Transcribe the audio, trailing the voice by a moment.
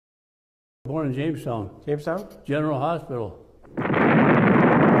Born in Jamestown. Jamestown? General Hospital.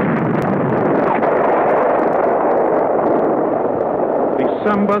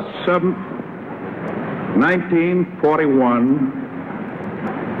 December 7th,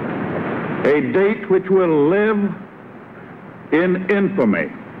 1941, a date which will live in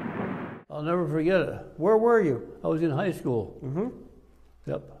infamy. I'll never forget it. Where were you? I was in high school. Mm-hmm.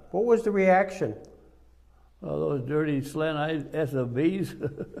 Yep. What was the reaction? Oh, those dirty slant-eyed SOBs.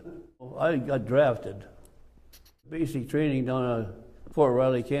 I got drafted. Basic training down at Fort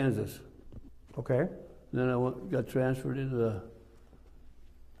Riley, Kansas. Okay. Then I got transferred into the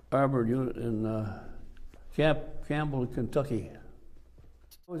armored unit in Camp Campbell, Kentucky.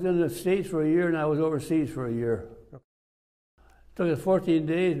 I was in the States for a year and I was overseas for a year. Took us 14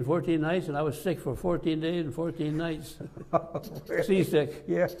 days and 14 nights, and I was sick for 14 days and 14 nights. Really? Seasick.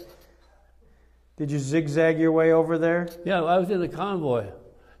 Yeah. Did you zigzag your way over there? Yeah, I was in the convoy.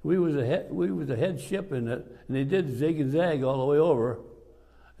 We was the head ship in it, and they did zig and zag all the way over,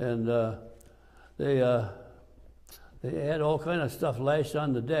 and they had all kind of stuff lashed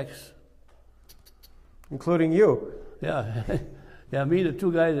on the decks. Including you? Yeah, yeah, me and the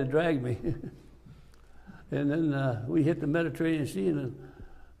two guys that dragged me. And then we hit the Mediterranean Sea and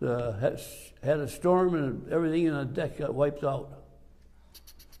had a storm and everything in the deck got wiped out.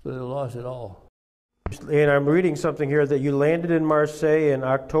 So they lost it all. And I'm reading something here that you landed in Marseille in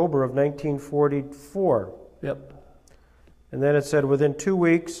October of 1944. Yep. And then it said within 2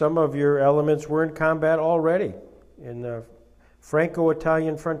 weeks, some of your elements were in combat already in the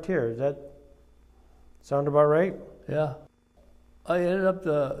Franco-Italian frontier. Does that sound about right? Yeah. I ended up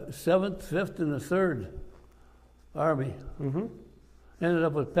the 7th, 5th, and the 3rd Army. Mm-hmm. Ended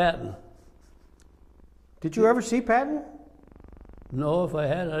up with Patton. Did you ever see Patton? No, if I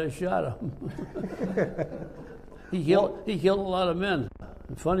had, I'd have shot him. He killed a lot of men.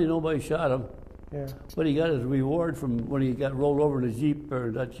 Funny, nobody shot him. Yeah. But he got his reward from when he got rolled over in a Jeep, or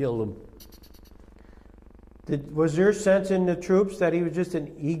that killed him. Was your sense in the troops that he was just an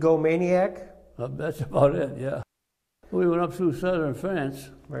egomaniac? That's about it, yeah. We went up through southern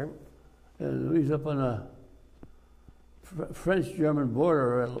France. Right. And we was up on the French-German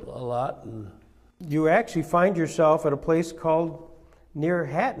border a lot. And you actually find yourself at a place called near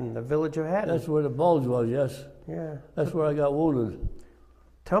Hatton, the village of Hatton. That's where the bulge was, yes. Yeah. That's where I got wounded.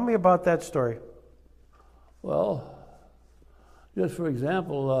 Tell me about that story. Well, just for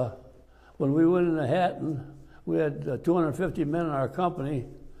example, when we went into Hatton, we had 250 men in our company.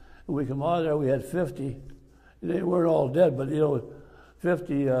 And we come out of there, we had 50. They weren't all dead, but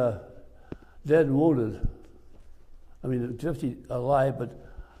 50 dead and wounded. I mean, 50 alive, but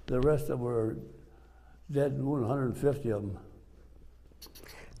the rest of them were dead and wounded, 150 of them.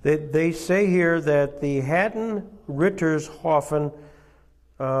 They say here that the Hatton-Rittershofen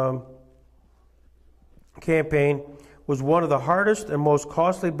campaign was one of the hardest and most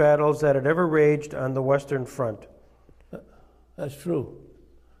costly battles that had ever raged on the Western Front. That's true.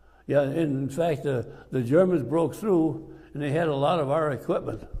 Yeah, and in fact, the Germans broke through, and they had a lot of our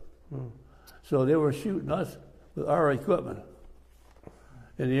equipment. So they were shooting us with our equipment.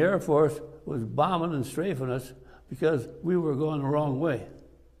 And the Air Force was bombing and strafing us because we were going the wrong way.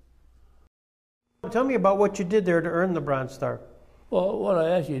 Tell me about what you did there to earn the Bronze Star. Well, what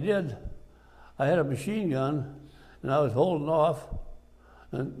I actually did, I had a machine gun, and I was holding off,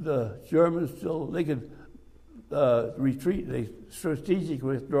 and the Germans they could retreat, they strategic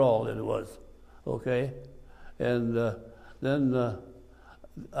withdrawal it was, okay? And then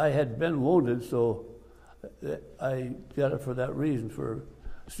I had been wounded, so I got it for that reason, for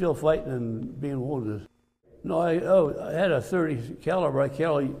still fighting and being wounded. No, I had a .30 caliber. I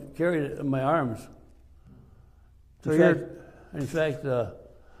carried it in my arms. In fact,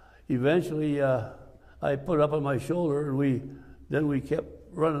 eventually I put it up on my shoulder, and we kept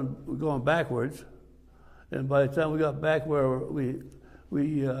running, going backwards. And by the time we got back where we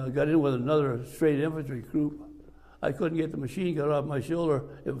got in with another straight infantry group, I couldn't get the machine gun off my shoulder.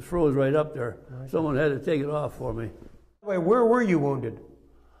 It froze right up there. Right. Someone had to take it off for me. Wait, where were you wounded?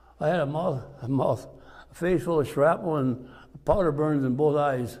 I had a face full of shrapnel and powder burns in both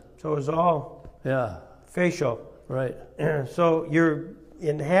eyes. So it was all facial. Right. So you're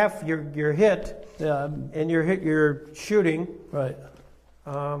in half. You're hit. Yeah. And you're shooting. Right.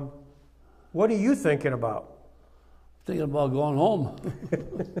 What are you thinking about? Thinking about going home.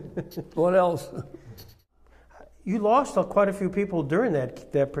 What else? You lost quite a few people during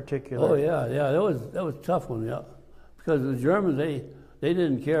that particular. Oh yeah. That was a tough one. Yeah, because the Germans they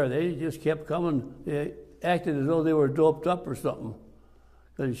didn't care. They just kept coming. They acted as though they were doped up or something.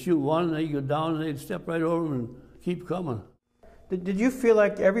 They'd shoot one, and they'd go down, and they'd step right over them and keep coming. Did you feel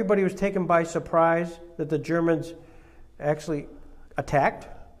like everybody was taken by surprise that the Germans actually attacked?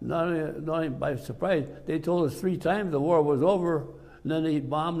 Not only by surprise. They told us 3 times the war was over, and then they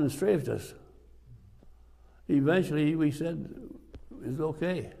bombed and strafed us. Eventually, we said it was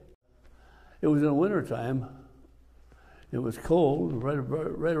okay. It was in the wintertime. It was cold,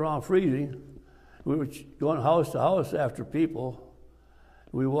 right around freezing. We were going house to house after people.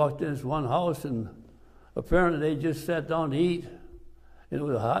 We walked in this one house, and apparently they just sat down to eat. And it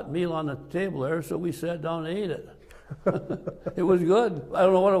was a hot meal on the table there, so we sat down and ate it. It was good. I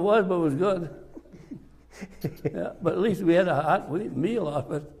don't know what it was, but it was good. Yeah, but at least we had a hot meal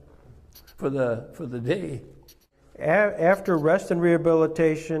off it for the day. After rest and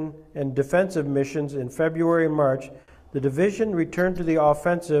rehabilitation and defensive missions in February and March, the division returned to the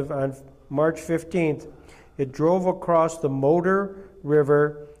offensive on March 15th. It drove across the Moder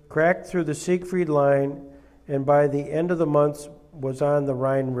River, cracked through the Siegfried Line, and by the end of the month was on the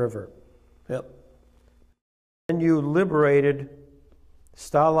Rhine River. Yep. Then you liberated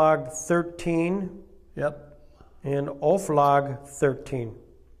Stalag 13 Yep. and Oflag 13.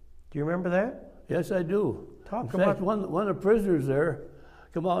 Do you remember that? Yes, I do. Talk In about fact, one of the prisoners there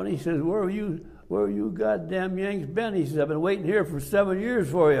come out and he says, where are you goddamn Yanks been? He says, I've been waiting here for 7 years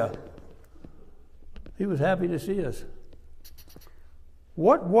for you. He was happy to see us.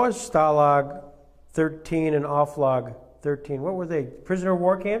 What was Stalag 13 and Oflag 13? What were they? Prisoner of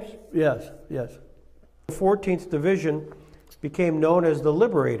war camps? Yes, yes. The 14th Division became known as the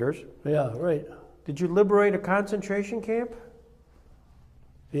Liberators. Yeah, right. Did you liberate a concentration camp?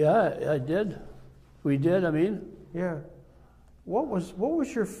 Yeah, I did. We did, I mean. Yeah. What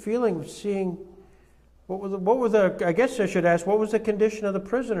was your feeling of seeing? What was the? I guess I should ask. What was the condition of the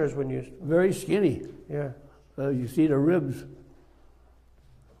prisoners when you? Very skinny. Yeah. You see the ribs.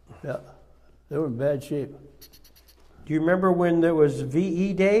 Yeah, they were in bad shape. Do you remember when there was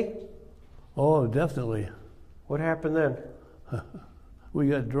VE Day? Oh, definitely. What happened then? We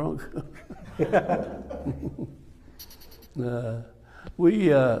got drunk. We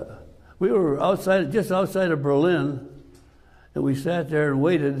were just outside of Berlin, and we sat there and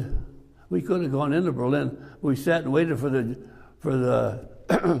waited. We could have gone into Berlin. We sat and waited for the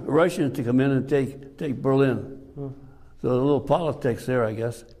Russians to come in and take Berlin. So a little politics there, I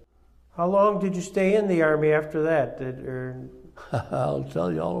guess. How long did you stay in the army after that? I'll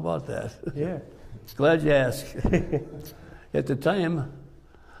tell you all about that. Yeah. Glad you asked. At the time,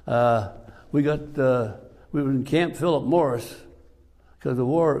 we were in Camp Philip Morris because the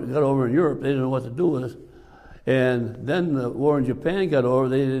war got over in Europe. They didn't know what to do with us. And then the war in Japan got over.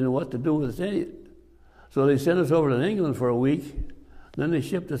 They didn't know what to do with us. So they sent us over to England for a week. Then they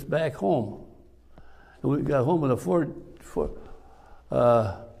shipped us back home. And we got home with a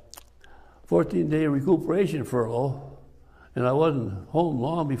 14-day recuperation furlough. And I wasn't home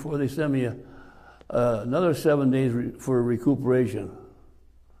long before they sent me another 7 days for recuperation.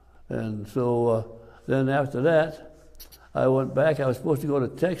 And so then after that, I went back. I was supposed to go to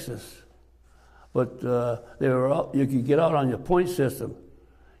Texas. But you could get out on your point system.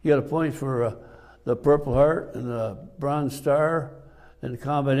 You got a point for the Purple Heart and the Bronze Star and the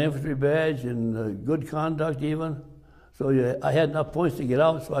Combat Infantry Badge and good conduct even. So I had enough points to get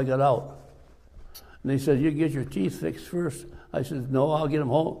out, so I got out. And they said, you get your teeth fixed first. I said, no, I'll get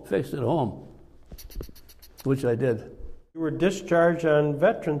them fixed at home, which I did. You were discharged on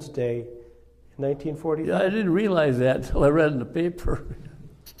Veterans Day in 1945. Yeah, I didn't realize that until I read in the paper.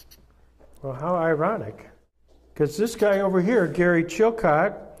 Well, how ironic. Because this guy over here, Gary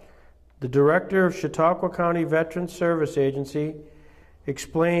Chilcott, the director of Chautauqua County Veterans Service Agency,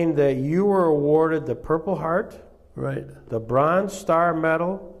 explained that you were awarded the Purple Heart, right, the Bronze Star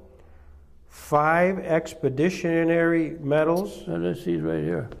Medal, 5 Expeditionary Medals. Let's see right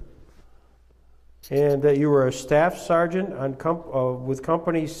here. And that you were a staff sergeant with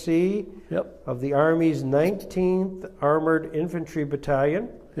Company C Yep. of the Army's 19th Armored Infantry Battalion.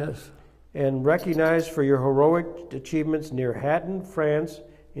 Yes. And recognized for your heroic achievements near Hatton, France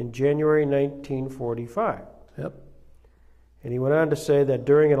in January 1945. Yep. And he went on to say that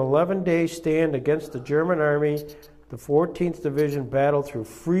during an 11-day stand against the German army, the 14th Division battled through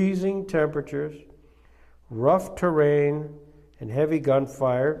freezing temperatures, rough terrain, and heavy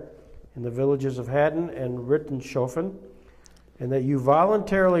gunfire in the villages of Hatton and Rittenshofen, and that you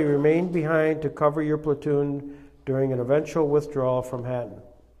voluntarily remained behind to cover your platoon during an eventual withdrawal from Hatton.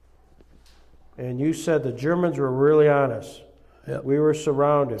 And you said the Germans were really on us. Yep. We were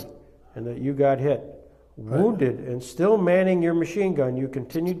surrounded, and that you got hit. Right. Wounded and still manning your machine gun, you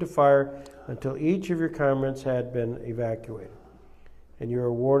continued to fire until each of your comrades had been evacuated. And you're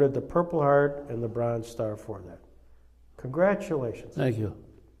awarded the Purple Heart and the Bronze Star for that. Congratulations. Thank you.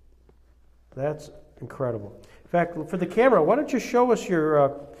 That's incredible. In fact, for the camera, why don't you show us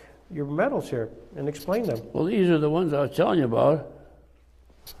your medals here and explain them? Well, these are the ones I was telling you about.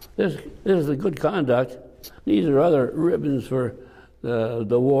 This is the good conduct. These are other ribbons for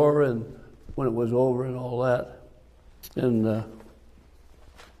the war and when it was over and all that. And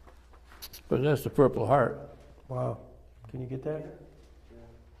but that's the Purple Heart. Wow. Can you get that?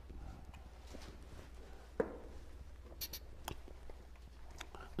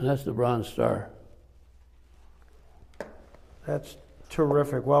 And that's the Bronze Star. That's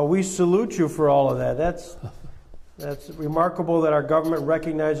terrific. Well, we salute you for all of that. That's remarkable that our government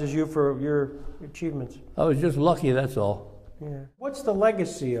recognizes you for your achievements. I was just lucky, that's all. Yeah. What's the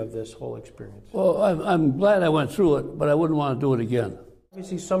legacy of this whole experience? Well, I'm glad I went through it, but I wouldn't want to do it again.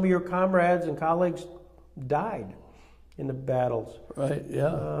 Obviously, some of your comrades and colleagues died in the battles. Right,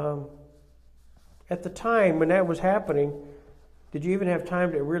 yeah. At the time when that was happening, did you even have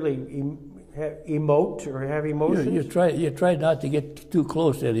time to really emote or have emotions? You try not to get too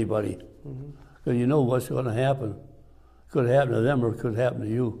close to anybody, because you know what's going to happen. Could happen to them or it could happen to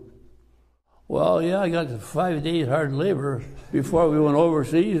you. Well, yeah, I got 5 days hard labor before we went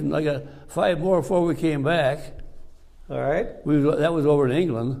overseas, and I got 5 more before we came back. All right. That was over in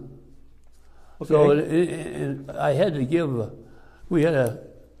England. Okay. So I had to give, we had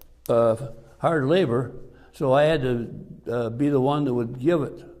a hard labor, so I had to be the one that would give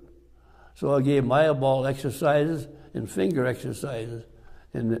it. So I gave my ball exercises and finger exercises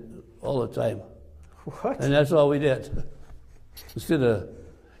all the time. What? And that's all we did. Instead of,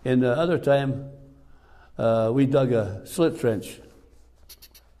 and the other time, we dug a slit trench.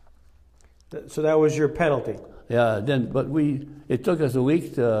 So that was your penalty? Yeah, but it took us a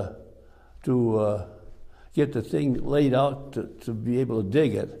week to get the thing laid out to be able to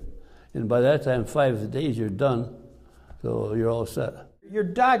dig it. And by that time, 5 days, you're done, so you're all set. You're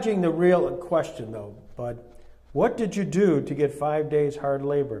dodging the real question, though, Bud. What did you do to get 5 days hard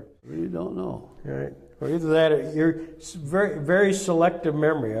labor? You don't know. All right. Or either that or your very, very selective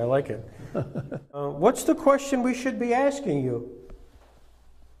memory. I like it. What's the question we should be asking you?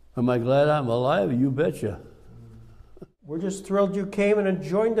 Am I glad I'm alive? You betcha. We're just thrilled you came and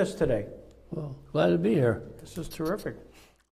joined us today. Well, glad to be here. This is terrific.